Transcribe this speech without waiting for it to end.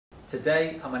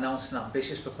Today I'm announcing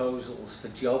ambitious proposals for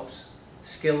jobs,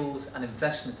 skills and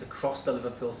investment across the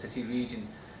Liverpool City region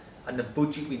and the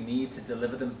budget we need to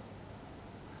deliver them.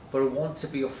 But I want to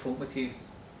be upfront with you.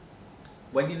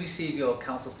 When you receive your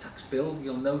council tax bill,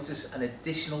 you'll notice an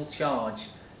additional charge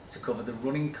to cover the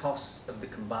running costs of the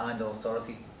combined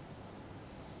authority.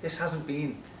 This hasn't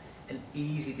been an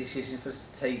easy decision for us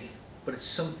to take, but it's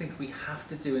something we have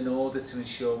to do in order to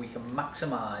ensure we can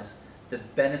maximise the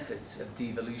benefits of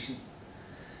devolution.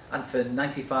 And for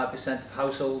 95% of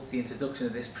households, the introduction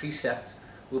of this precept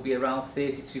will be around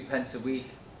 32 pence a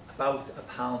week, about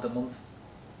 £1 a month.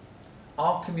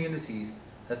 Our communities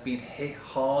have been hit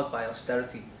hard by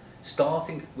austerity,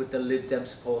 starting with the Lib Dem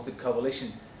supported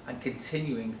coalition and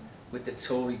continuing with the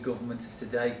Tory government of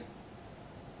today.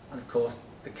 And of course,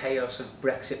 the chaos of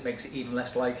Brexit makes it even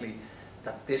less likely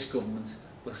that this government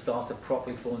will start to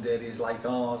properly fund areas like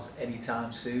ours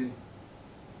anytime soon.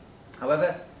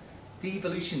 However,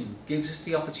 devolution gives us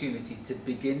the opportunity to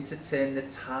begin to turn the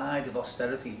tide of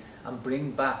austerity and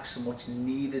bring back some much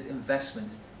needed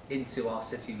investment into our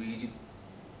city region.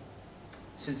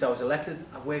 Since I was elected,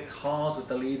 I've worked hard with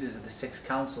the leaders of the 6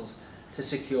 councils to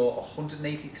secure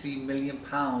 £183 million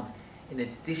in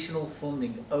additional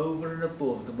funding over and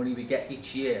above the money we get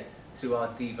each year through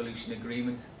our devolution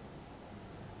agreement.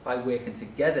 By working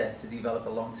together to develop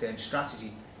a long-term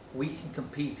strategy, we can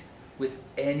compete with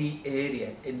any area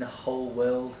in the whole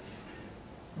world.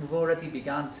 We've already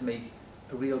begun to make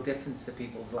a real difference to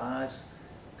people's lives,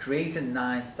 creating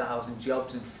 9,000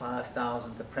 jobs and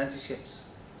 5,000 apprenticeships,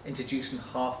 introducing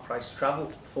half-price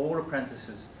travel for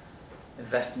apprentices,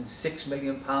 investing £6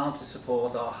 million to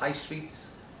support our high streets,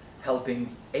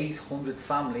 helping 800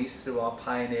 families through our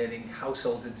pioneering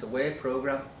Household into Work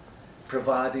programme,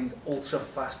 providing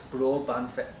ultra-fast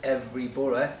broadband for every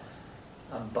borough,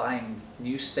 and buying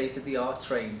new state-of-the-art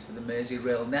trains for the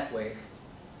Merseyrail network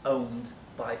owned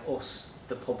by us,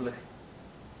 the public.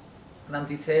 And I'm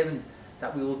determined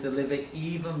that we will deliver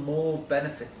even more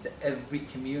benefits to every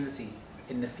community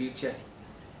in the future.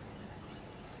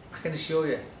 I can assure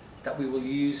you that we will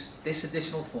use this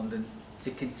additional funding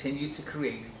to continue to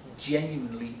create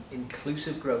genuinely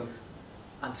inclusive growth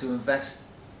and to invest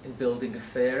in building a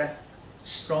fairer,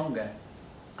 stronger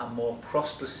and more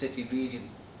prosperous city region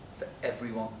for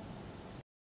everyone.